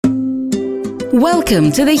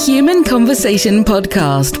Welcome to the Human Conversation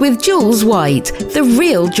podcast with Jules White, the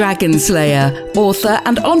real dragon slayer, author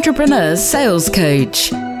and entrepreneur sales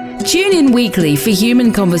coach. Tune in weekly for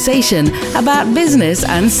human conversation about business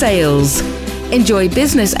and sales. Enjoy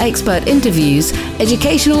business expert interviews,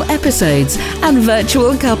 educational episodes, and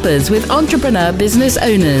virtual cuppers with entrepreneur business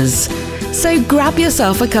owners. So grab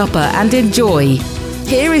yourself a cuppa and enjoy.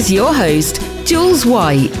 Here is your host, Jules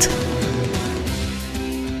White.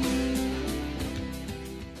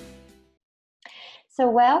 So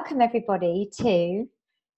welcome everybody to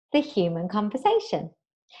the Human Conversation.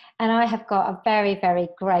 And I have got a very, very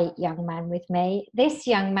great young man with me. This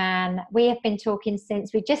young man, we have been talking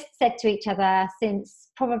since, we just said to each other, since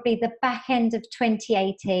probably the back end of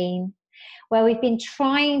 2018, where we've been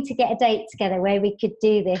trying to get a date together where we could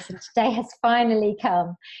do this, and today has finally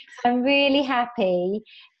come. So I'm really happy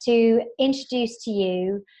to introduce to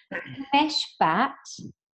you Umesh Bhatt.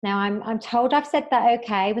 Now I'm told I've said that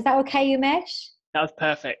okay. Was that okay, Umesh? That was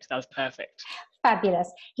perfect.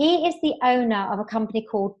 Fabulous. He is the owner of a company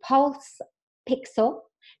called Pulse Pixel.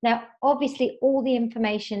 Now, obviously, all the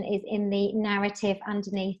information is in the narrative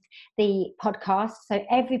underneath the podcast, so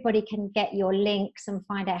everybody can get your links and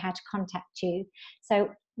find out how to contact you. So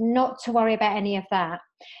not to worry about any of that.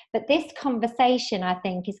 But this conversation, I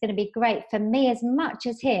think, is going to be great for me as much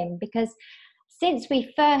as him, because since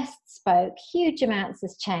we first spoke, huge amounts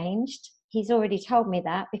has changed. He's already told me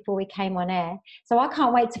that before we came on air. So I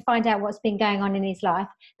can't wait to find out what's been going on in his life.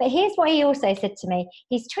 But here's what he also said to me.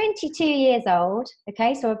 He's 22 years old,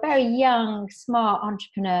 okay, so a very young, smart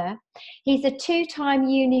entrepreneur. He's a 2-time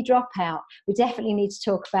uni dropout. We definitely need to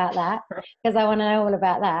talk about that because I want to know all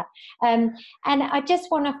about that. And I just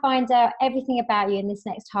want to find out everything about you in this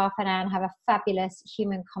next half an hour and have a fabulous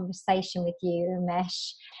human conversation with you,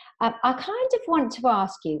 Umesh. I kind of want to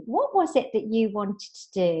ask you, what was it that you wanted to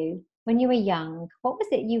do when you were young? What was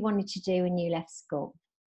it you wanted to do when you left school?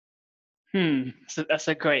 So that's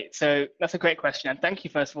a great question. And thank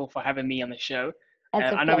you, first of all, for having me on the show.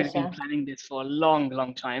 I know we've been planning this for a long,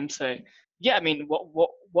 long time. So yeah, I mean,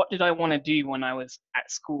 what did I want to do when I was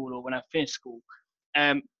at school or when I finished school?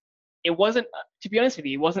 It wasn't, to be honest with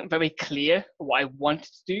you, it wasn't very clear what I wanted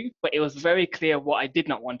to do, but it was very clear what I did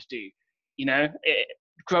not want to do. You know,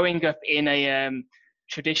 growing up in a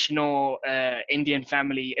traditional Indian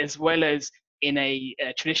family, as well as in a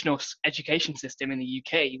traditional education system in the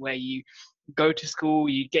UK, where you go to school,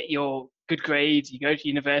 you get your good grades, you go to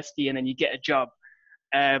university, and then you get a job.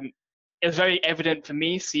 It was very evident for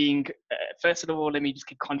me seeing, first of all, let me just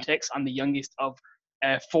give context. I'm the youngest of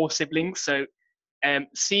 4 siblings. So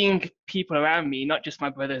seeing people around me, not just my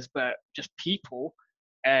brothers, but just people,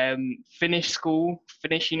 finish school,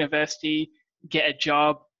 finish university, get a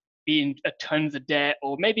job, be in tons of debt,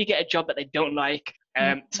 or maybe get a job that they don't like.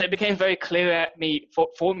 So it became very clear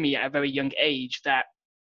for me at a very young age that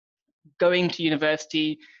going to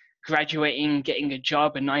university, graduating, getting a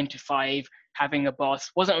job, a 9-to-5, having a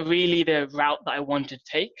boss wasn't really the route that I wanted to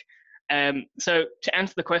take. So to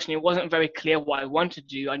answer the question, it wasn't very clear what I wanted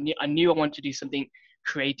to do. I knew I wanted to do something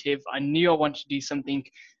creative. I knew I wanted to do something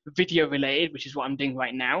video related, which is what I'm doing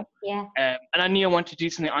right now. Yeah. And I knew I wanted to do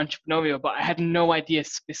something entrepreneurial, but I had no idea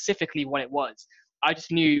specifically what it was. I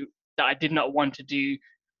just knew that I did not want to do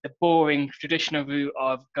the boring traditional route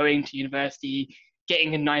of going to university,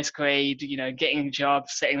 getting a nice grade, you know, getting a job,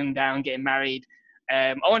 settling down, getting married.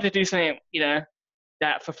 I wanted to do something, you know,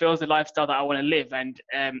 that fulfills the lifestyle that I want to live. And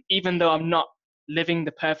even though I'm not living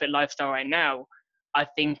the perfect lifestyle right now, I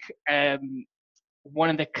think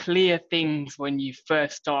one of the clear things when you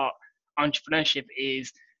first start entrepreneurship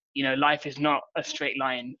is, you know, life is not a straight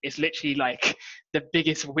line. It's literally like the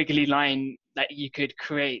biggest wiggly line that you could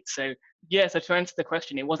create. So yeah, so to answer the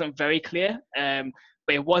question, it wasn't very clear,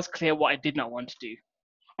 but it was clear what I did not want to do.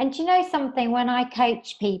 And do you know something, when I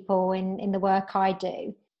coach people in the work I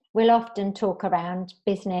do, we'll often talk around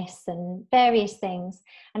business and various things.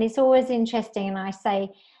 And it's always interesting. And I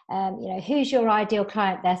say, you know, who's your ideal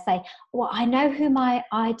client? They'll say, well, I know who my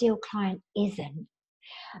ideal client isn't.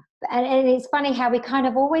 And it's funny how we kind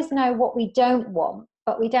of always know what we don't want,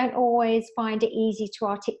 but we don't always find it easy to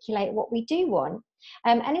articulate what we do want.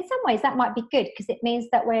 And in some ways that might be good, because it means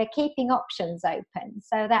that we're keeping options open.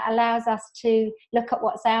 So that allows us to look at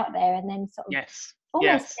what's out there and then sort of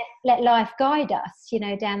almost let life guide us, you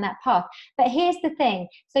know, down that path. But here's the thing.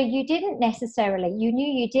 So you knew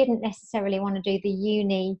you didn't necessarily want to do the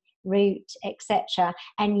uni route, etc.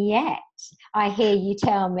 And yet I hear you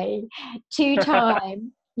tell me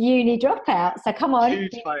 2-time uni dropout. So come on,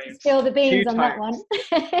 spill the beans on that one.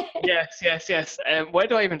 Yes. Where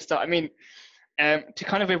do I even start? I mean, To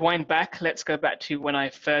kind of rewind back, let's go back to when I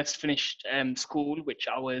first finished school, which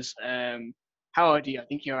I was, how old are you? I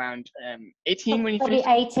think you're around 18 when you Probably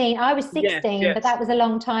finished. 18. I was Yes, 16, but yes. that was a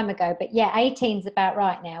long time ago. But yeah, 18's about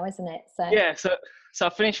right now, isn't it? So Yeah, so I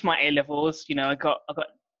finished my A levels. You know, I got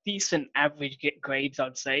decent average grades,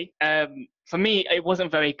 I'd say. For me, it wasn't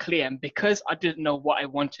very clear, and because I didn't know what I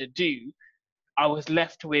wanted to do, I was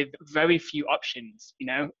left with very few options. You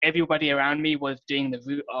know, everybody around me was doing the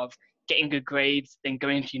route of getting good grades, then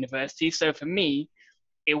going to university. So for me,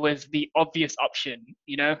 it was the obvious option.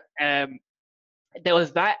 You know, there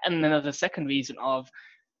was that, and then there's a second reason of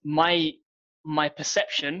my my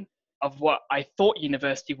perception of what I thought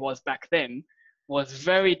university was back then was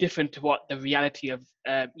very different to what the reality of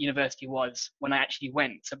university was when I actually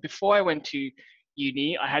went. So before I went to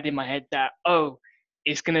uni, I had in my head that, oh,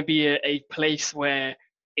 it's going to be a place where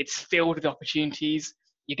it's filled with opportunities.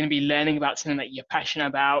 You're going to be learning about something that you're passionate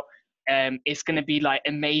about. It's going to be like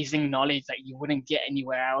amazing knowledge that you wouldn't get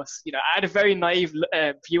anywhere else. You know, I had a very naive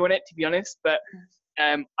view on it, to be honest, but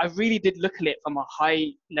I really did look at it from a high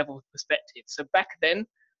level perspective. So back then,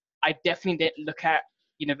 I definitely didn't look at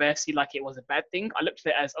university like it was a bad thing. I looked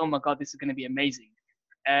at it as, oh my God, this is going to be amazing.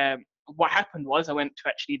 What happened was I went to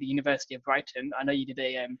actually the University of Brighton. I know you did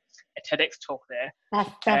a TEDx talk there.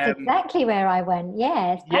 that's exactly where I went.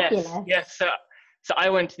 Yeah, it's fabulous. Yes. So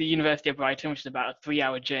I went to the University of Brighton, which is about a 3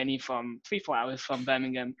 hour journey from 3-4 hours from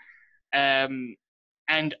Birmingham. And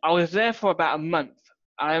I was there for about a month.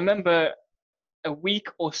 I remember a week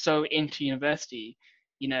or so into university,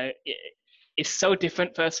 you know, it's so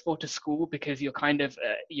different, first of all, to school, because you're kind of,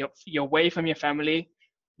 you're away from your family,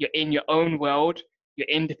 you're in your own world, you're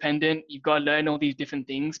independent, you've got to learn all these different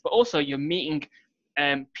things, but also you're meeting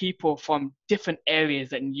people from different areas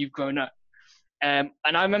that you've grown up. And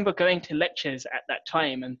I remember going to lectures at that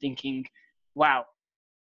time and thinking, wow,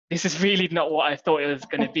 this is really not what I thought it was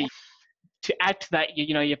going to be. To add to that,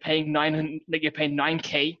 you know, you're paying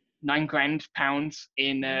 9K, £9,000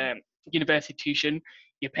 in university tuition.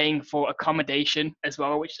 You're paying for accommodation as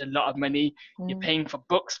well, which is a lot of money. You're paying for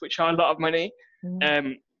books, which are a lot of money.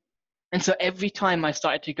 And so every time I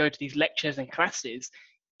started to go to these lectures and classes,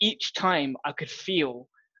 each time I could feel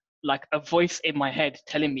like a voice in my head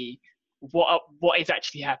telling me what is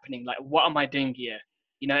actually happening. Like, what am I doing here?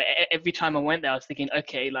 You know, every time I went there, I was thinking,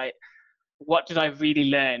 okay, like, what did I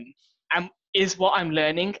really learn? And is what I'm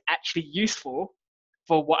learning actually useful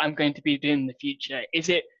for what I'm going to be doing in the future? Is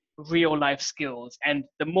it real life skills? And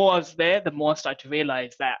the more I was there, the more I started to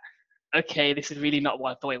realize that, okay, this is really not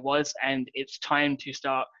what I thought it was, and it's time to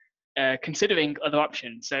start considering other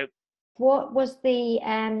options. So, what was the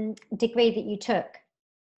degree that you took?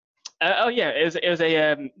 It was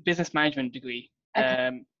a business management degree.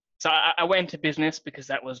 Okay. So I went into business because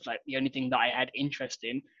that was like the only thing that I had interest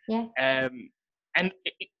in. Yeah. And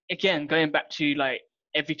again, going back to like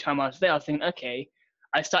every time I was there, I was thinking, okay,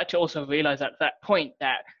 I started to also realize at that point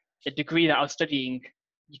that the degree that I was studying,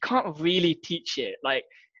 you can't really teach it. Like,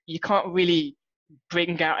 you can't really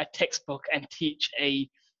bring out a textbook and teach a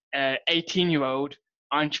 18-year-old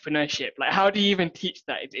entrepreneurship. Like, how do you even teach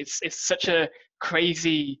that? It's such a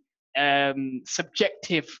crazy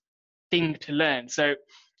subjective thing to learn. So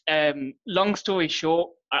long story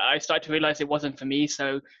short, I started to realize it wasn't for me.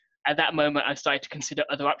 So at that moment, I started to consider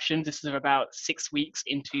other options. This is about 6 weeks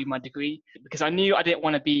into my degree, because I knew I didn't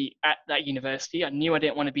want to be at that university. I knew I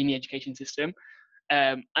didn't want to be in the education system.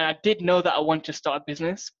 And I did know that I wanted to start a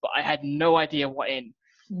business, but I had no idea what in.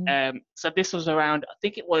 So this was around, I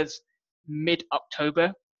think it was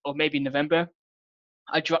mid-October or maybe November.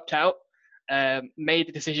 I dropped out, made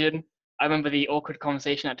the decision. I remember the awkward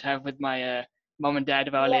conversation I had to have with my mom and dad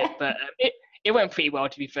about it, but it went pretty well,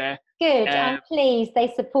 to be fair. Good. I'm pleased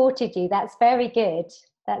they supported you. That's very good.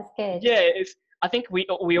 That's good. Yeah, I think we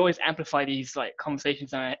always amplify these like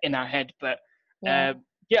conversations in our head, but I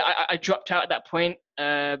dropped out at that point,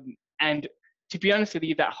 and to be honest with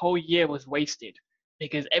you, that whole year was wasted,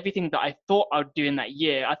 because everything that I thought I would do in that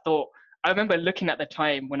year, I remember looking at the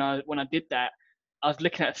time when I did that, I was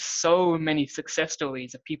looking at so many success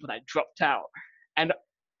stories of people that dropped out, and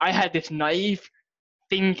I had this naive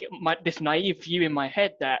view in my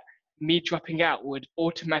head that me dropping out would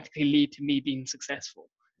automatically lead to me being successful.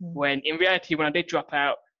 When in reality, when I did drop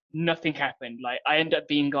out, nothing happened. Like, I ended up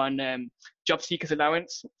being on job seekers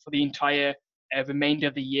allowance for the entire remainder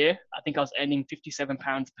of the year. I think I was earning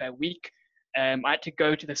 £57 per week. I had to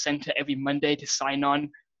go to the center every Monday to sign on.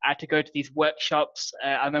 I had to go to these workshops.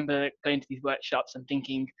 I remember going to these workshops and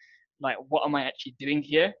thinking, like, what am I actually doing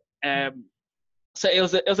here? So it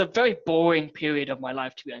was a very boring period of my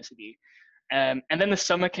life, to be honest with you. And then the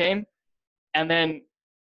summer came, and then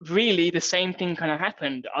really the same thing kind of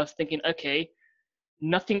happened. I was thinking, okay,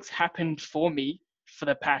 nothing's happened for me for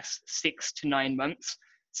the past 6 to 9 months.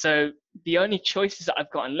 So the only choices that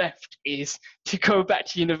I've gotten left is to go back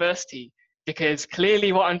to university, because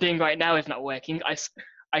clearly what I'm doing right now is not working.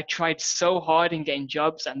 I tried so hard in getting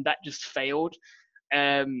jobs and that just failed.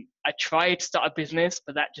 I tried to start a business,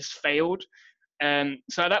 but that just failed.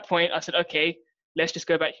 So at that point I said, okay, let's just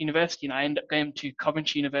go back to university. And I ended up going to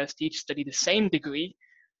Coventry University to study the same degree.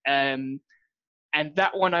 And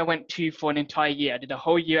that one I went to for an entire year. I did a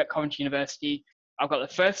whole year at Coventry University. I got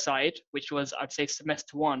the first side, which was, I'd say,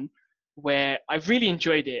 semester 1, where I really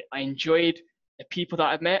enjoyed it. I enjoyed the people that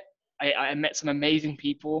I've met. I met some amazing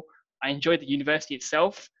people. I enjoyed the university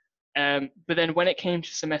itself. But then when it came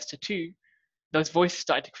to semester 2, those voices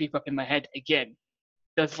started to creep up in my head again.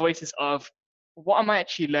 Those voices of, what am I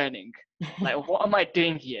actually learning? Like, what am I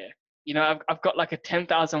doing here? You know, I've got like a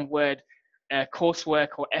 10,000 word coursework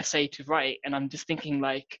or essay to write, and I'm just thinking,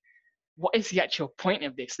 like, what is the actual point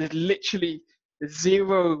of this? There's literally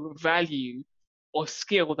zero value or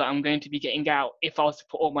skill that I'm going to be getting out if I was to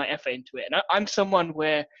put all my effort into it. And I'm someone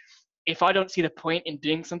where if I don't see the point in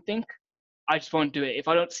doing something, I just won't do it. If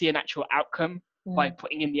I don't see an actual outcome by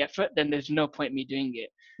putting in the effort, then there's no point in me doing it.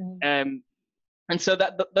 And so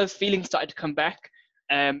those feelings started to come back.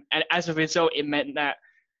 And as a result, it meant that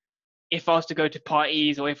if I was to go to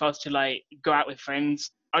parties or if I was to like go out with friends,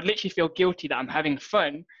 I'd literally feel guilty that I'm having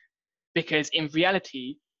fun, because in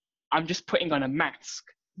reality, I'm just putting on a mask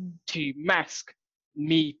to mask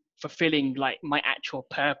me fulfilling like my actual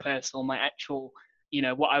purpose or my actual, you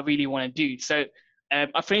know, what I really want to do. So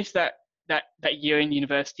I finished that year in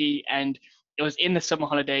university, and it was in the summer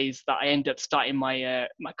holidays that I ended up starting my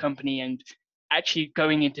my company and actually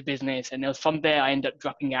going into business. And it was from there I ended up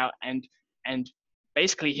dropping out, and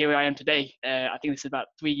basically here I am today. I think this is about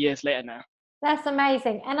 3 years later now. That's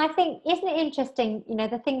amazing. And I think, isn't it interesting, you know,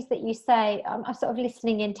 the things that you say, I'm sort of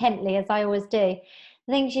listening intently, as I always do,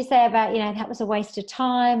 the things you say about, you know, that was a waste of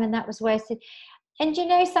time and that was wasted. And you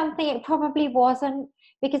know something, it probably wasn't,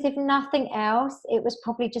 because if nothing else, it was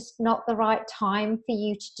probably just not the right time for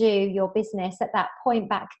you to do your business at that point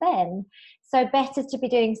back then. So better to be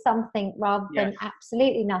doing something rather than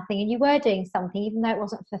absolutely nothing. And you were doing something, even though it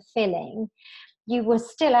wasn't fulfilling. You were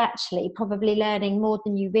still actually probably learning more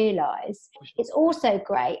than you realise. It's also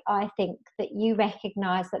great, I think, that you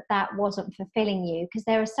recognise that that wasn't fulfilling you, because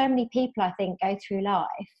there are so many people, I think, go through life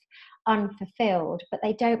unfulfilled, but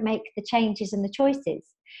they don't make the changes and the choices.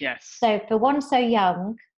 Yes. So for one so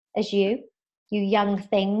young as you young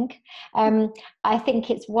thing, I think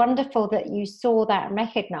it's wonderful that you saw that and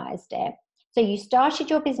recognised it. So you started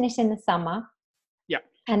your business in the summer.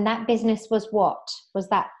 And that business was what? Was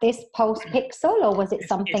that this Pulse Pixel, or was it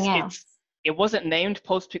something else? It wasn't named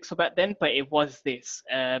Pulse Pixel back then, but it was this.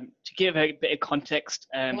 To give a bit of context,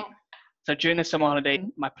 so during the summer holiday,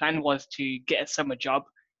 my plan was to get a summer job,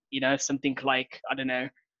 you know, something like, I don't know,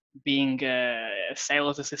 being a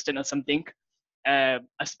sales assistant or something. I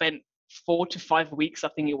spent 4 to 5 weeks, I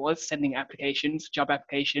think it was, sending applications, job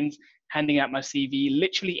applications, handing out my CV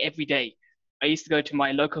literally every day. I used to go to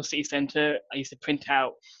my local city centre. I used to print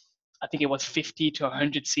out, I think it was 50 to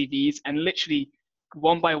 100 CVs, and literally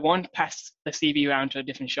one by one pass the CV around to a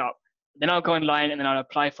different shop. Then I'll go online and then I'll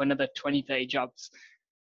apply for another 20, 30 jobs.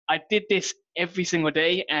 I did this every single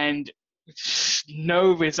day and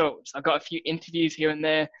no results. I got a few interviews here and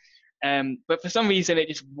there, but for some reason it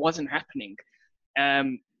just wasn't happening.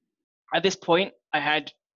 At this point, I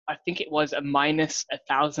think it was a minus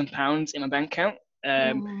 £1,000 in my bank account,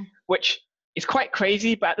 which is quite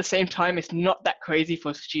crazy, but at the same time, it's not that crazy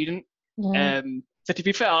for a student. So to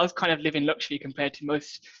be fair, I was kind of living luxury compared to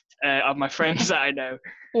most of my friends that I know.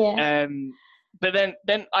 But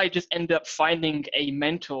then I just ended up finding a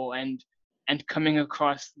mentor and coming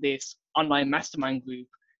across this online mastermind group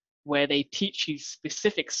where they teach you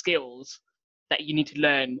specific skills that you need to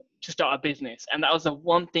learn to start a business. And that was the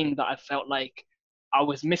one thing that I felt like I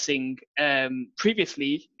was missing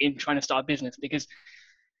previously in trying to start a business, because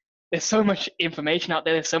there's so much information out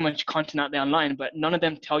there, there's so much content out there online, but none of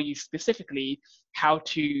them tell you specifically how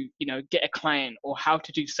to, you know, get a client, or how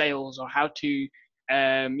to do sales, or how to,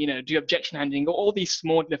 you know, do objection handling, or all these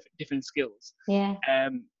small different skills.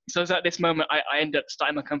 So at this moment, I ended up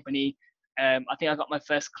starting my company. I think I got my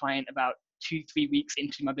first client about 2-3 weeks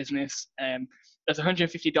into my business. There's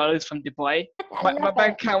 $150 from Dubai. My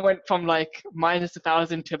bank account went from like minus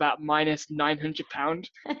 1,000 to about minus £900.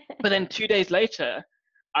 But then 2 days later,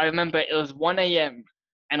 I remember it was 1 a.m.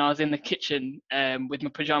 and I was in the kitchen with my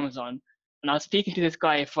pajamas on, and I was speaking to this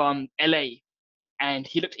guy from LA, and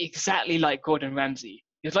he looked exactly like Gordon Ramsay.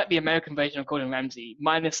 He was like the American version of Gordon Ramsay,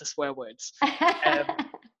 minus the swear words.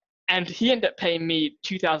 And he ended up paying me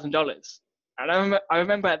 $2,000. And I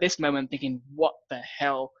remember at this moment thinking, what the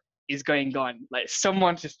hell is going on? Like,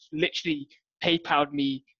 someone just literally PayPal'd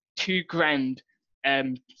me $2,000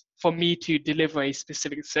 for me to deliver a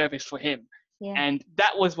specific service for him. Yeah. And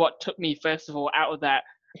that was what took me, first of all, out of that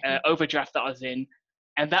overdraft that I was in.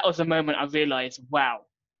 And that was the moment I realized, wow,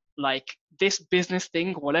 like, this business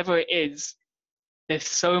thing, whatever it is, there's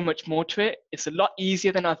so much more to it. It's a lot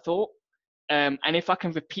easier than I thought. And if I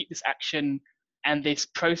can repeat this action and this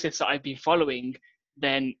process that I've been following,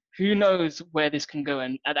 then who knows where this can go.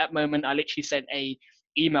 And at that moment, I literally sent a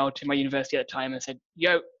email to my university at the time and said,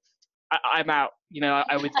 yo, I'm out.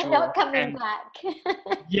 I withdraw. I'm not coming back.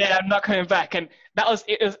 Yeah, I'm not coming back. And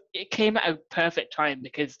it came at a perfect time,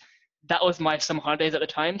 because that was my summer holidays at the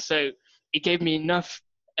time. So it gave me enough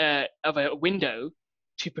of a window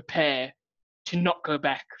to prepare to not go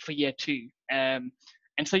back for year 2.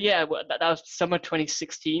 And so, yeah, that was summer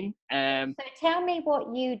 2016. So tell me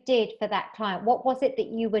what you did for that client. What was it that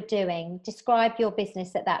you were doing? Describe your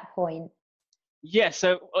business at that point. Yeah,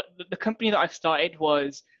 so the company that I started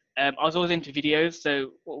was, I was always into videos.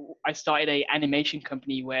 So I started an animation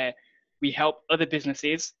company where we help other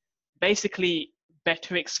businesses basically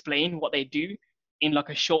better explain what they do in like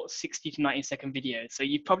a short 60 to 90 second video. So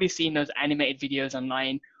you've probably seen those animated videos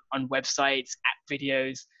online, on websites, app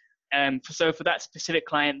videos. So for that specific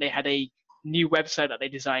client, they had a new website that they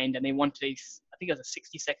designed, and they wanted I think it was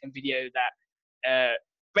a 60-second video that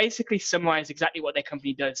basically summarized exactly what their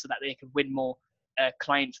company does, so that they could win more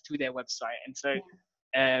clients through their website. And so,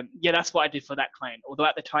 that's what I did for that client. Although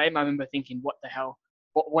at the time, I remember thinking, what the hell?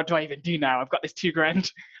 What do I even do now? I've got this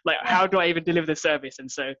 $2,000. Like, how do I even deliver the service?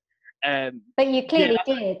 And so, but you clearly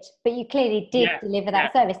did. But you clearly did deliver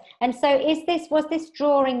that service. And so, was this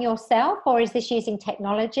drawing yourself, or is this using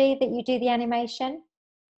technology that you do the animation?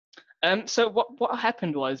 So what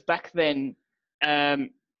happened was, back then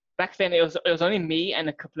it was only me and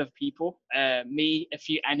a couple of people. Me, a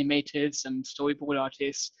few animators, some storyboard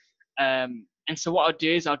artists. And so what I'd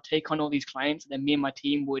do is I'd take on all these clients, and then me and my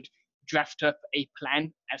team would draft up a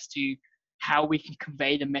plan as to how we can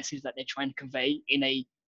convey the message that they're trying to convey in a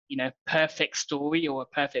perfect story or a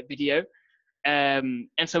perfect video. And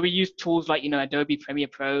so we use tools like, Adobe Premiere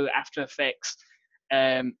Pro, After Effects.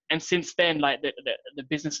 And since then, like the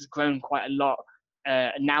business has grown quite a lot.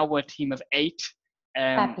 Now we're a team of 8.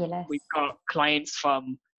 Fabulous. We've got clients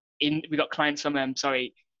from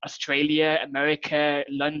Australia, America,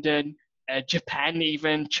 London, Japan,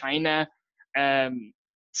 even China.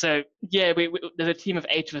 So yeah, there's a team of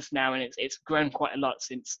 8 of us now, and it's grown quite a lot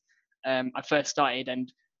since I first started.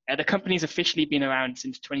 And the company's officially been around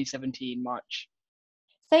since 2017 March.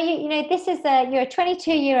 So this is you're a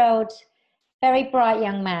 22-year-old, very bright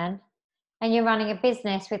young man, and you're running a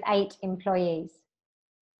business with 8 employees.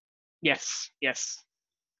 Yes.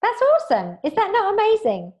 That's awesome. Is that not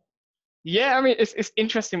amazing? Yeah, I mean, it's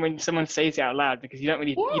interesting when someone says it out loud, because you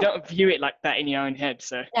don't view it like that in your own head.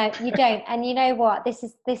 So no, you don't. And you know what? This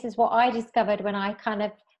is what I discovered when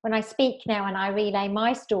I speak now and I relay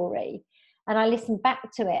my story, and I listen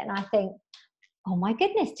back to it and I think, oh my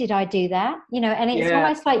goodness, did I do that? And it's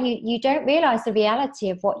almost like you don't realize the reality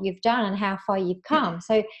of what you've done and how far you've come.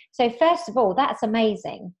 So first of all, that's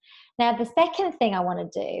amazing. Now, the second thing I want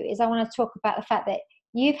to do is I want to talk about the fact that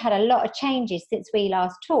you've had a lot of changes since we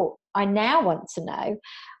last talked. I now want to know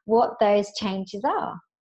what those changes are.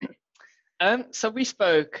 So we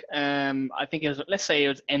spoke, I think let's say it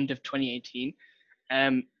was end of 2018.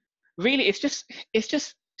 Really, it's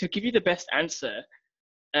just to give you the best answer.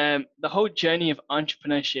 The whole journey of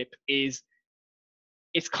entrepreneurship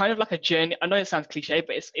it's kind of like a journey. I know it sounds cliche,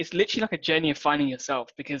 but it's literally like a journey of finding yourself,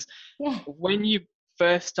 because when you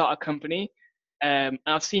first start a company, and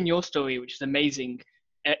I've seen your story, which is amazing.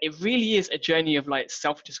 It really is a journey of like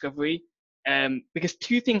self-discovery, because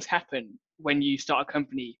 2 things happen when you start a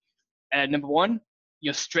company. Number 1,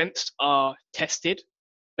 your strengths are tested,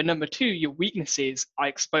 but number 2, your weaknesses are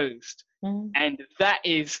exposed. And that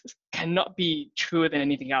cannot be truer than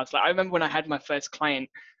anything else. Like, I remember when I had my first client,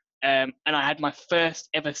 and I had my first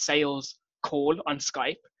ever sales call on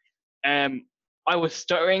Skype. I was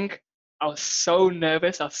stuttering. I was so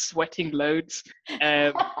nervous. I was sweating loads.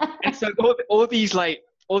 And so all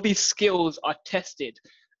these skills are tested.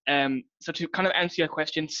 So to kind of answer your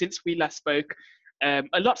question, since we last spoke, a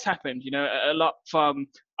lot's happened. A lot from,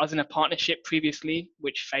 I was in a partnership previously,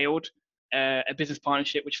 which failed, a business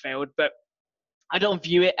partnership which failed. But I don't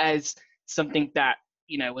view it as something that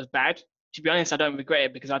was bad. To be honest, I don't regret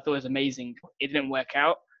it, because I thought it was amazing. It didn't work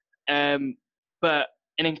out. But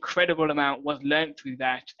an incredible amount was learned through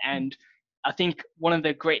that. And I think one of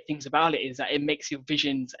the great things about it is that it makes your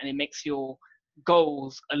visions and it makes your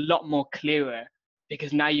goals a lot more clearer,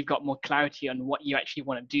 because now you've got more clarity on what you actually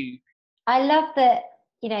want to do. I love that,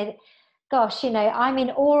 gosh, I'm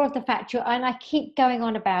in awe of the fact and I keep going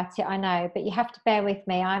on about it, I know, but you have to bear with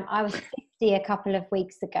me. I was 50 a couple of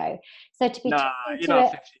weeks ago. So to be Nah, you're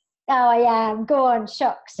not 50. Oh, I am. Go on,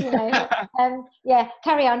 shocks, yeah,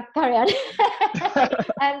 carry on.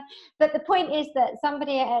 But the point is that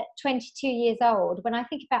somebody at 22 years old, when I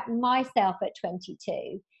think about myself at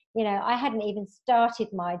 22, I hadn't even started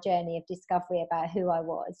my journey of discovery about who I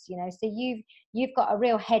was, so you've got a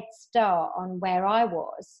real head start on where I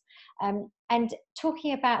was. And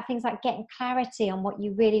talking about things like getting clarity on what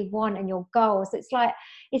you really want and your goals,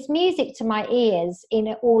 it's music to my ears,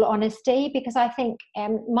 in all honesty, because I think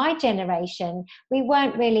my generation, we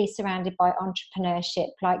weren't really surrounded by entrepreneurship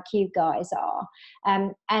like you guys are.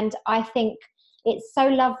 And I think it's so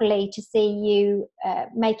lovely to see you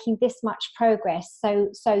making this much progress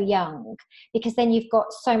so young, because then you've got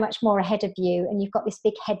so much more ahead of you and you've got this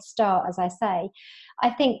big head start, as I say. I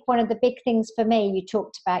think one of the big things for me you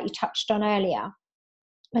touched on earlier,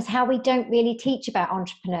 was how we don't really teach about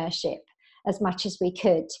entrepreneurship as much as we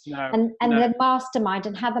could. And the mastermind,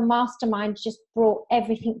 and how the mastermind just brought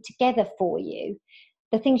everything together for you.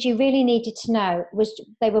 The things you really needed to know was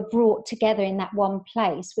they were brought together in that one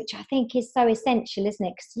place, which I think is so essential, isn't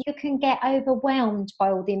it? Because you can get overwhelmed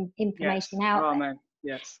by all the information out there. Man.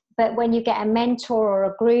 Yes. But when you get a mentor or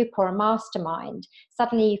a group or a mastermind,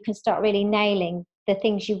 suddenly you can start really nailing the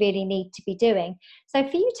things you really need to be doing. So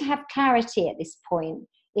for you to have clarity at this point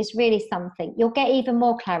is really something. You'll get even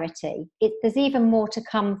more clarity. There's even more to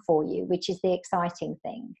come for you, which is the exciting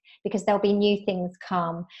thing, because there'll be new things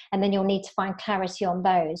come, and then you'll need to find clarity on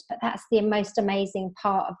those. But that's the most amazing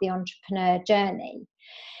part of the entrepreneur journey.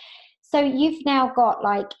 So you've now got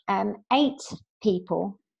 8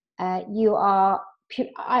 people. You are,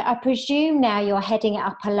 I presume now you're heading it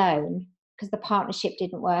up alone, because the partnership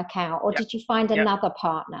didn't work out, or did you find another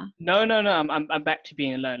partner? No. I'm back to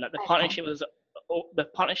being alone. Like the partnership was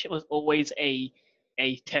always a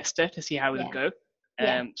tester to see how it would go.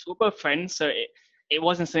 So we're both friends, so it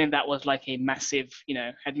wasn't something that was like a massive,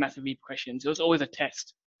 had massive repercussions. It was always a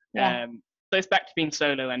test. So it's back to being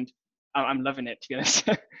solo, and I'm loving it, to be honest.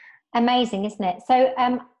 Amazing, isn't it? So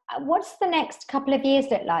what's the next couple of years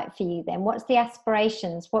look like for you then? What's the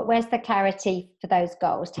aspirations? Where's the clarity for those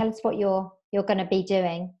goals? Tell us what you're going to be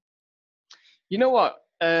doing. You know what?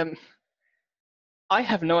 I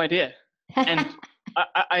have no idea. And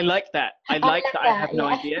I like that. I have no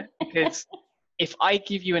idea, because if I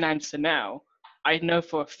give you an answer now, I know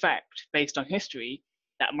for a fact, based on history,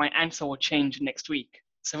 that my answer will change next week.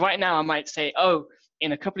 So right now I might say,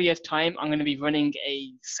 in a couple of years' time, I'm going to be running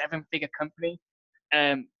a 7-figure company.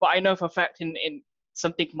 But I know for a fact in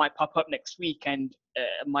something might pop up next week, and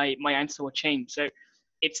my answer will change. So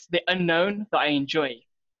it's the unknown that I enjoy.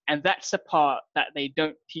 And that's the part that they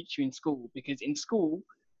don't teach you in school, because in school,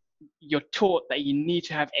 you're taught that you need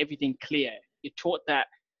to have everything clear. You're taught that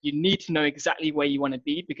you need to know exactly where you want to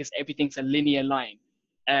be, because everything's a linear line.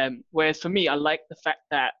 Whereas for me, I like the fact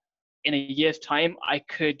that in a year's time, I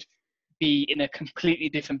could be in a completely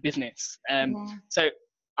different business. So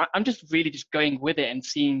I'm just really just going with it and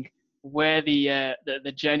seeing where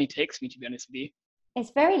the journey takes me, to be honest with you.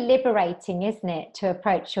 It's very liberating, isn't it, to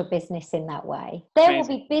approach your business in that way? There will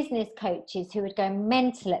be business coaches who would go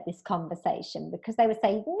mental at this conversation, because they would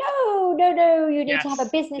say, no, you need to have a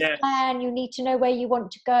business plan. You need to know where you want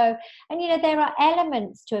to go. And, there are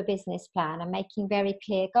elements to a business plan, and making very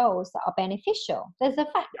clear goals that are beneficial. There's a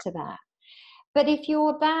fact to that. But if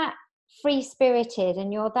you're that free-spirited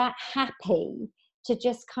and you're that happy to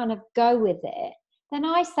just kind of go with it, then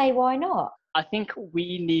I say, why not? I think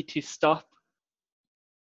we need to stop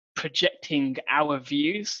projecting our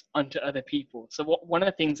views onto other people. So one of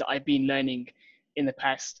the things that I've been learning in the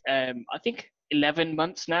past, I think 11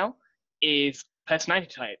 months now, is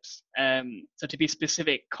personality types. So to be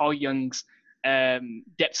specific, Carl Jung's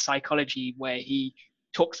depth psychology, where he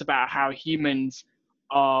talks about how humans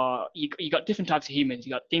are, you got different types of humans.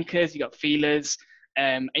 You got thinkers, you got feelers,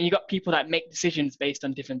 and you got people that make decisions based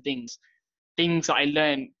on different things. Things that I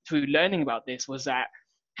learned through learning about this was that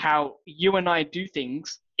how you and I do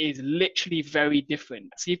things is literally very different.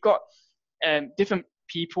 So you've got different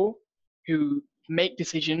people who make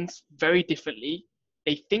decisions very differently.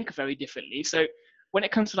 They think very differently. So when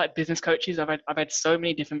it comes to business coaches, I've had so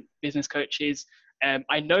many different business coaches.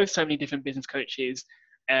 I know so many different business coaches.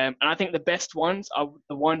 And I think the best ones are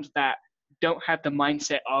the ones that don't have the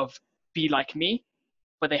mindset of be like me,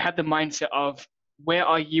 but they have the mindset of where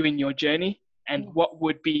are you in your journey, and what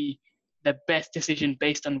would be the best decision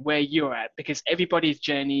based on where you're at, because everybody's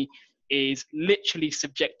journey is literally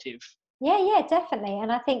subjective. Yeah, definitely.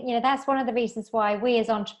 And I think, that's one of the reasons why we as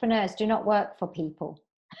entrepreneurs do not work for people,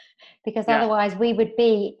 because otherwise we would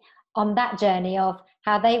be on that journey of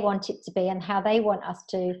how they want it to be and how they want us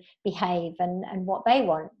to behave and what they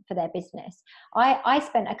want for their business. I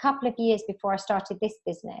spent a couple of years before I started this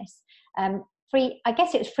business, I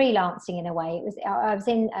guess it was freelancing in a way. I was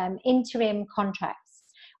in interim contracts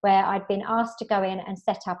where I'd been asked to go in and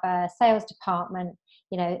set up a sales department,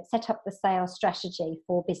 set up the sales strategy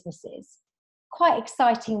for businesses. Quite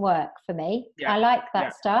exciting work for me. I like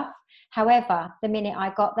that stuff. However, the minute I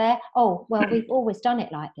got there, we've always done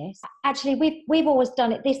it like this. Actually, we've always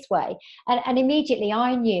done it this way. And immediately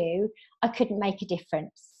I knew I couldn't make a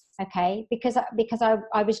difference, okay? Because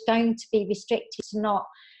I was going to be restricted to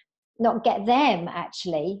not get them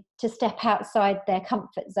actually to step outside their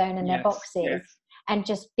comfort zone and their boxes and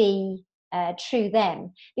just be true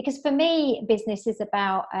them. Because for me, business is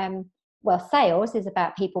about, sales is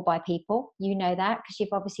about people by people. You know that because you've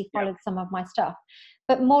obviously followed some of my stuff.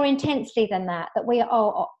 But more intensely than that we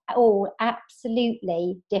are all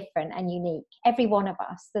absolutely different and unique. Every one of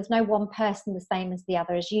us. There's no one person the same as the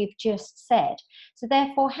other, as you've just said. So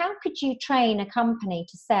therefore, how could you train a company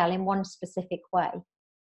to sell in one specific way?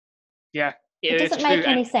 Yeah. It doesn't make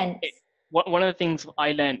any sense. One of the things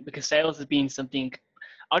I learned, because sales has been something,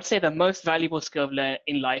 I'd say the most valuable skill I've learned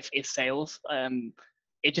in life is sales.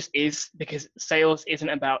 It just is, because sales isn't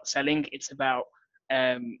about selling. It's about,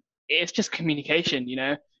 it's just communication,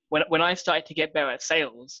 When I started to get better at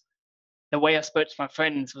sales, the way I spoke to my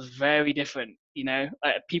friends was very different,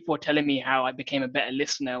 People were telling me how I became a better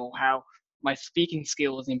listener, or how my speaking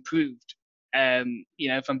skills improved,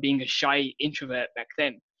 from being a shy introvert back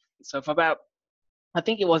then. So for about, I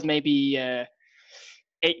think it was maybe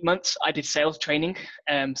 8 months, I did sales training.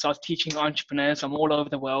 So I was teaching entrepreneurs from all over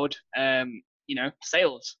the world,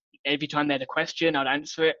 sales. Every time they had a question, I'd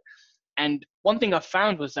answer it. And one thing I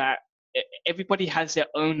found was that everybody has their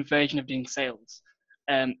own version of doing sales.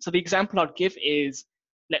 So the example I'd give is,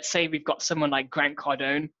 let's say we've got someone like Grant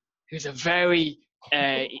Cardone, who's a very,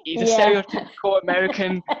 he's a stereotypical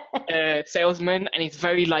American salesman, and he's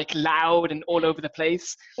very loud and all over the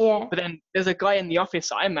place. Yeah. But then there's a guy in the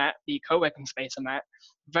office I'm at, the co-working space I'm at,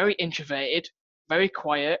 very introverted, very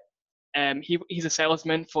quiet. He's a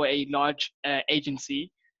salesman for a large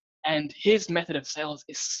agency, and his method of sales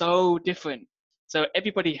is so different. So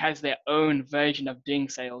everybody has their own version of doing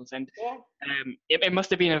sales, and it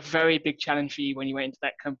must have been a very big challenge for you when you went into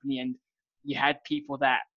that company and you had people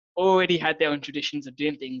that already had their own traditions of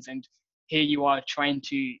doing things, and here you are trying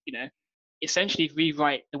to, essentially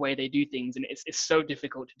rewrite the way they do things, and it's so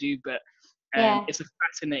difficult to do, but it's a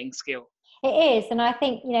fascinating skill. It is, and I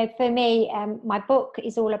think, for me, my book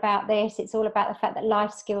is all about this. It's all about the fact that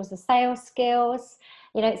life skills are sales skills.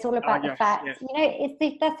 It's all about the fact,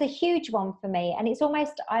 that's a huge one for me. And it's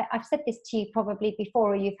almost, I've said this to you probably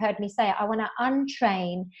before, or you've heard me say it, I want to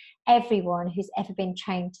untrain everyone who's ever been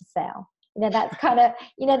trained to sell. That's kind of,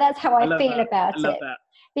 that's how I feel about it.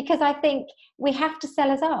 Because I think we have to sell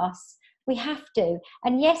as us. We have to.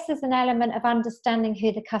 And yes, there's an element of understanding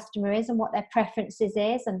who the customer is and what their preferences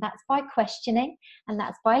is. And that's by questioning, and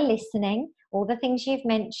that's by listening, all the things you've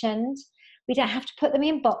mentioned. We don't have to put them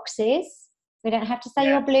in boxes. We don't have to say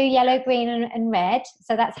you're blue, yellow, green, and red.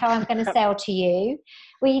 So that's how I'm going to sell to you.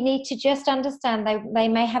 We need to just understand they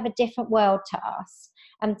may have a different world to us.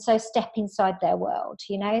 And so step inside their world.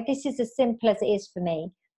 This is as simple as it is for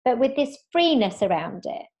me, but with this freeness around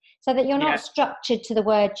it, so that you're not structured to the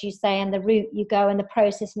words you say and the route you go and the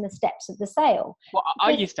process and the steps of the sale. Well,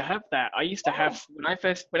 I used to have that. I used to have,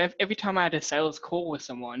 every time I had a sales call with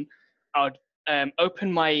someone, I would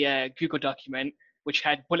open my Google document, which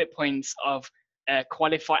had bullet points of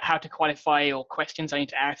how to qualify or questions I need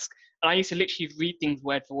to ask. And I used to literally read things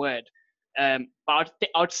word for word. But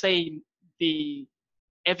I'd say the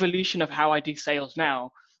evolution of how I do sales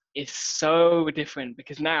now is so different,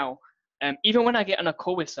 because now, even when I get on a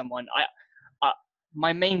call with someone,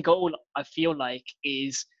 my main goal, I feel like,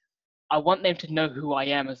 is I want them to know who I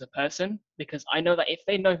am as a person, because I know that if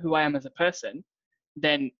they know who I am as a person,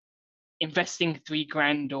 then investing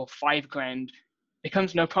 $3,000 or $5,000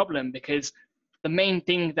 becomes no problem, because the main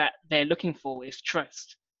thing that they're looking for is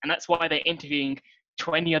trust. And that's why they're interviewing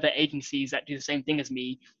 20 other agencies that do the same thing as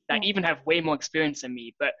me, that even have way more experience than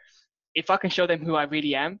me. But if I can show them who I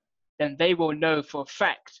really am, then they will know for a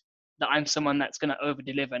fact that I'm someone that's going to over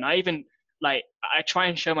deliver. And I even I try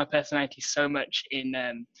and show my personality so much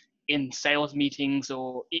in sales meetings,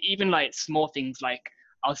 or even small things.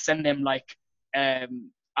 I'll send them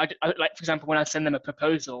like, for example, when I send them a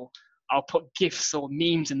proposal, I'll put GIFs or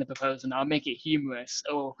memes in the proposal and I'll make it humorous,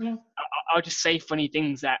 or I'll just say funny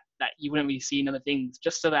things that you wouldn't really see in other things,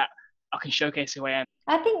 just so that I can showcase who I am.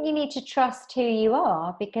 I think you need to trust who you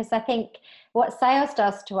are, because I think what sales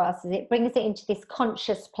does to us is it brings it into this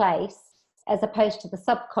conscious place as opposed to the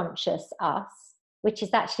subconscious us, which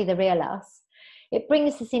is actually the real us. It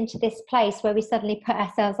brings us into this place where we suddenly put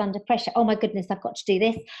ourselves under pressure. Oh my goodness, I've got to do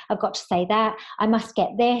this. I've got to say that. I must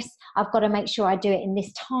get this. I've got to make sure I do it in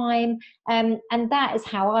this time. And that is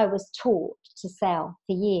how I was taught to sell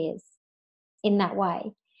for years, in that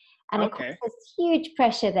way. And of course, there's huge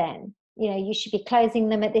pressure then. You know, you should be closing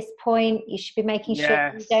them at this point. You should be making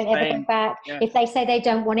sure you don't ever go back. Yes. If they say they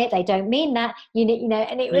don't want it, they don't mean that. You know,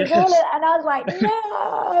 and it was all, and I was like,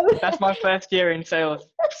 no. That's my first year in sales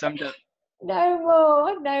summed up. No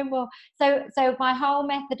more. So my whole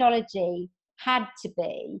methodology had to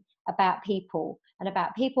be about people, and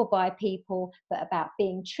about people by people, but about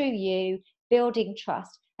being true you, building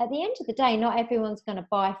trust. At the end of the day, not everyone's going to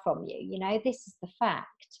buy from you. You know, this is the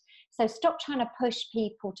fact. So stop trying to push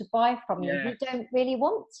people to buy from you who don't really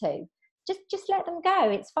want to. Just let them go.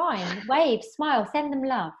 It's fine. Wave, smile, send them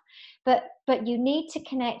love. But you need to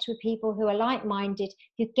connect with people who are like-minded,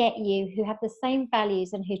 who get you, who have the same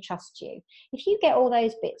values, and who trust you. If you get all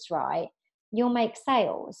those bits right, you'll make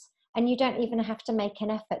sales, and you don't even have to make an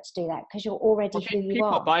effort to do that, because you're already who you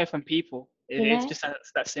are. People buy from people. It's just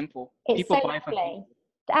that simple. People buy from people.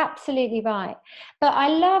 Absolutely right. But I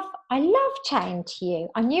love chatting to you.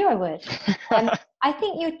 I knew I would. I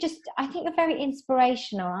think you're very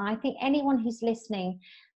inspirational, and I think anyone who's listening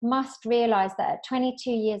must realize that at 22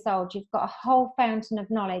 years old, you've got a whole fountain of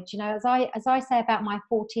knowledge. You know, as I say about my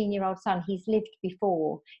 14-year-old son, he's lived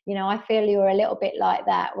before. You know, I feel you're a little bit like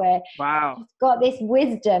that, where he's got this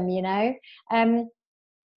wisdom, you know.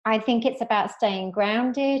 I think it's about staying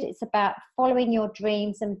grounded. It's about following your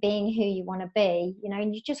dreams and being who you want to be, you know,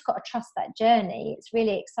 and you just got to trust that journey. It's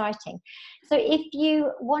really exciting. So if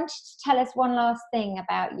you wanted to tell us one last thing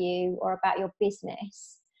about you or about your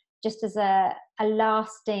business, just as a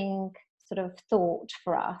lasting sort of thought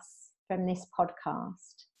for us from this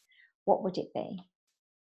podcast, what would it be?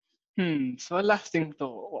 So a lasting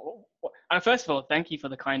thought. First of all, thank you for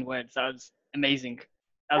the kind words. That was amazing.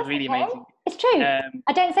 That was really amazing. It's true.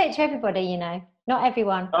 I don't say it to everybody, you know. Not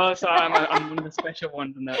everyone. Oh, so I'm one of the special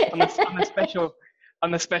ones. I'm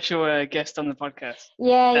the special guest on the podcast.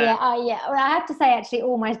 Yeah. Well, I have to say, actually,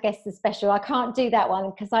 all my guests are special. I can't do that one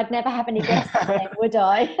because I'd never have any guests on it, would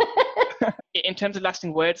I? In terms of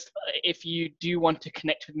lasting words, if you do want to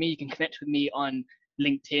connect with me, you can connect with me on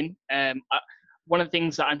LinkedIn. One of the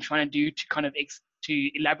things that I'm trying to do to kind of to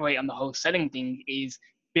elaborate on the whole selling thing is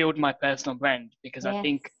build my personal brand, because I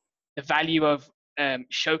think the value of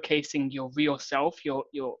showcasing your real self, your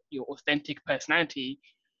authentic personality,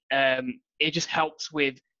 it just helps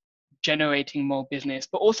with generating more business,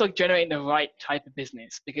 but also generating the right type of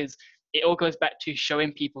business, because it all goes back to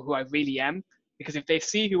showing people who I really am. Because if they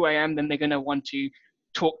see who I am, then they're going to want to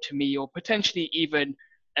talk to me, or potentially even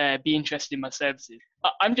be interested in my services.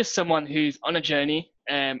 I'm just someone who's on a journey,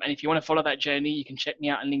 and if you want to follow that journey, you can check me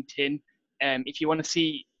out on LinkedIn. If you want to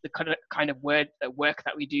see the kind of work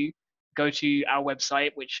that we do, go to our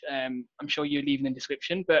website, which I'm sure you'll leave in the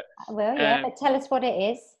description. But I will, but tell us what it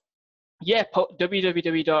is. Yeah,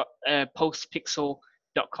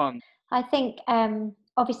 www.pulsepixel.com. I think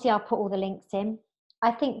obviously I'll put all the links in.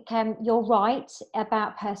 I think you're right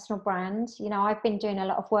about personal brand. You know, I've been doing a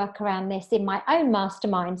lot of work around this in my own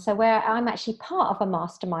mastermind. So where I'm actually part of a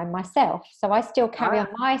mastermind myself. So I still carry on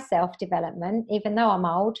my self-development, even though I'm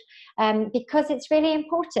old, because it's really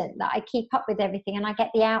important that I keep up with everything and I get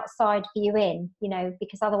the outside view in, you know,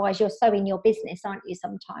 because otherwise you're so in your business, aren't you,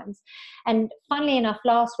 sometimes? And funnily enough,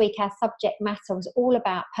 last week our subject matter was all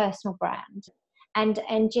about personal brand. And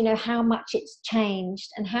you know how much it's changed,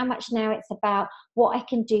 and how much now it's about what I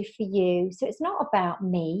can do for you. So it's not about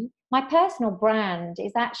me. My personal brand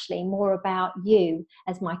is actually more about you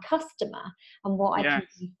as my customer and what I can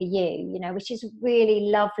do for you, you know, which is a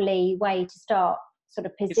really lovely way to start sort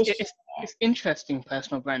of positioning it. It's interesting,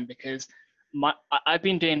 personal brand, because I've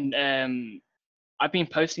been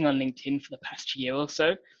posting on LinkedIn for the past year or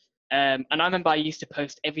so. And I remember I used to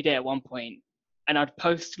post every day at one point, and I'd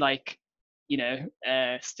post like, you know,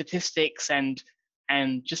 statistics and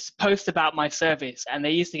just post about my service, and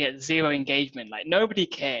they used to get zero engagement. Like nobody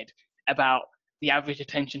cared about the average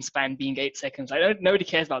attention span being 8 seconds. Like nobody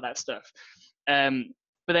cares about that stuff. But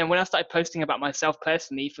then when I started posting about myself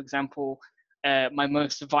personally, for example, my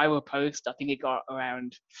most viral post, I think it got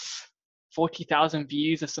around 40,000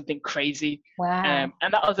 views or something crazy. Wow.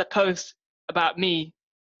 And that was a post about me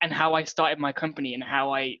and how I started my company and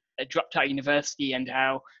how I dropped out of university and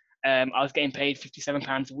how I was getting paid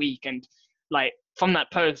 £57 a week. And like from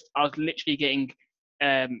that post, I was literally getting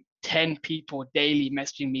 10 people daily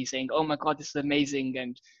messaging me saying, "Oh my God, this is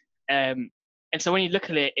amazing." And so when you look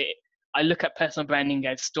at it, I look at personal branding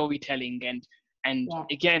as storytelling and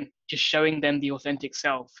again, just showing them the authentic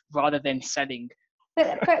self rather than selling.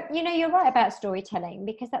 But you're right about storytelling,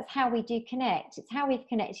 because that's how we do connect. It's how we've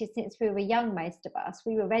connected since we were young, most of us.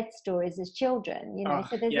 We were read stories as children,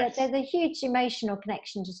 so there's a huge emotional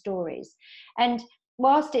connection to stories. And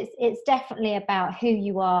whilst it's definitely about who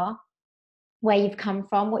you are, where you've come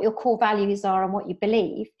from, what your core values are and what you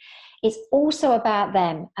believe, it's also about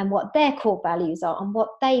them and what their core values are and what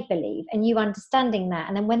they believe, and you understanding that.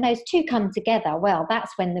 And then when those two come together, well,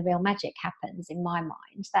 that's when the real magic happens in my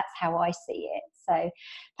mind. That's how I see it. So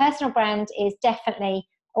personal brand is definitely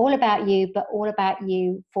all about you, but all about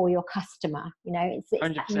you for your customer. It's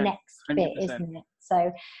that next bit, 100%. Isn't it?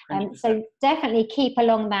 So so definitely keep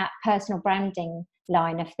along that personal branding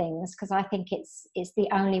line of things, because I think it's the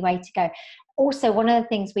only way to go. Also, one of the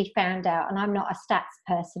things we found out, and I'm not a stats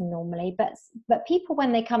person normally, but people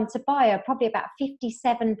when they come to buy are probably about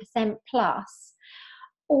 57% plus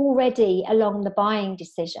already along the buying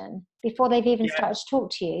decision before they've even started to talk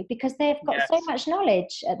to you, because they've got so much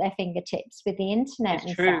knowledge at their fingertips with the internet.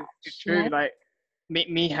 It's true. It's true. Like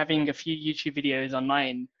me having a few YouTube videos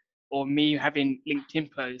online, or me having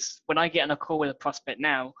LinkedIn posts, when I get on a call with a prospect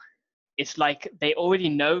now, it's like they already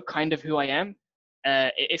know kind of who I am.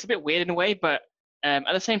 It's a bit weird in a way, but at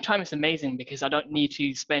the same time, it's amazing because I don't need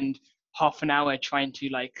to spend half an hour trying to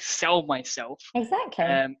like sell myself. Exactly.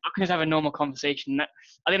 I can just have a normal conversation. I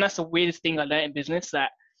think that's the weirdest thing I learned in business,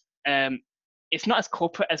 that it's not as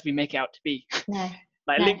corporate as we make it out to be. No.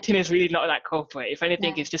 LinkedIn is really not that corporate. If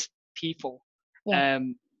anything, it's just people. Yeah.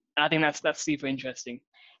 And I think that's super interesting.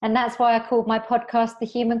 And that's why I called my podcast The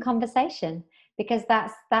Human Conversation, because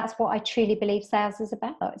that's what I truly believe sales is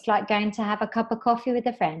about. It's like going to have a cup of coffee with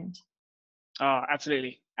a friend. Oh,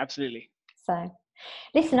 absolutely. Absolutely. So,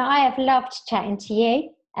 listen, I have loved chatting to you.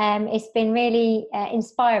 It's been really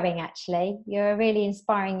inspiring, actually. You're a really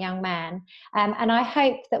inspiring young man. And I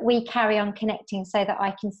hope that we carry on connecting so that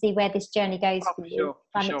I can see where this journey goes for you. Sure,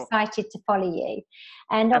 I'm excited to follow you.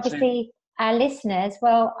 And obviously, our listeners,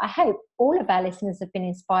 well, I hope all of our listeners have been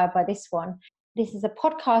inspired by this one. This is a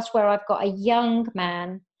podcast where I've got a young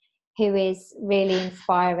man who is really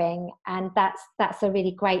inspiring, and that's a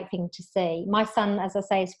really great thing to see. My son, as I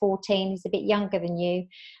say, is 14. He's a bit younger than you,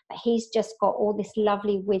 but he's just got all this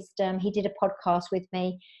lovely wisdom. He did a podcast with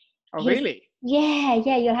me. Oh, really? Yeah,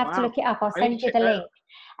 you'll have to look it up. I'll send you the link.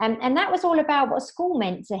 And that was all about what school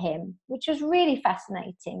meant to him, which was really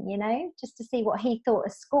fascinating, just to see what he thought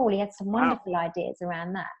of school. He had some wonderful ideas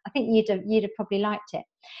around that. I think you'd have probably liked it.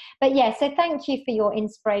 But so thank you for your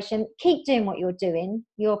inspiration. Keep doing what you're doing.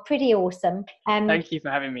 You're pretty awesome. Thank you for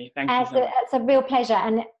having me. Thank you so much. It's a real pleasure.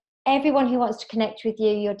 And everyone who wants to connect with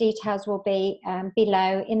you, your details will be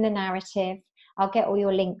below in the narrative. I'll get all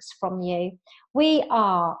your links from you. We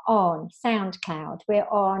are on SoundCloud. We're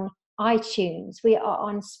on iTunes. We are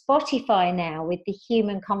on Spotify now with The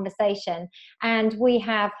Human Conversation. And we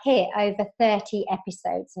have hit over 30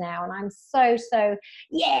 episodes now. And I'm so,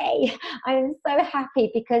 yay! I'm so happy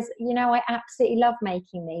because, I absolutely love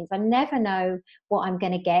making these. I never know what I'm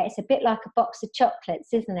going to get. It's a bit like a box of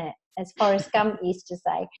chocolates, isn't it? As Forrest Gump used to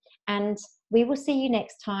say. And we will see you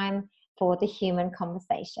next time for The Human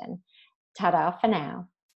Conversation. Ta-da for now.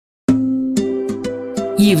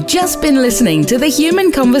 You've just been listening to the Human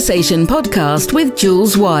Conversation podcast with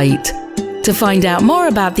Jules White. To find out more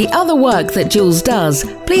about the other work that Jules does,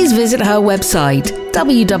 please visit her website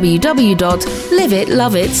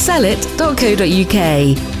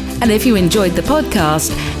www.liveitloveitsellit.co.uk. And if you enjoyed the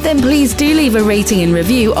podcast, then please do leave a rating and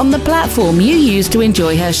review on the platform you use to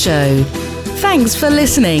enjoy her show. Thanks for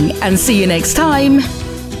listening, and see you next time.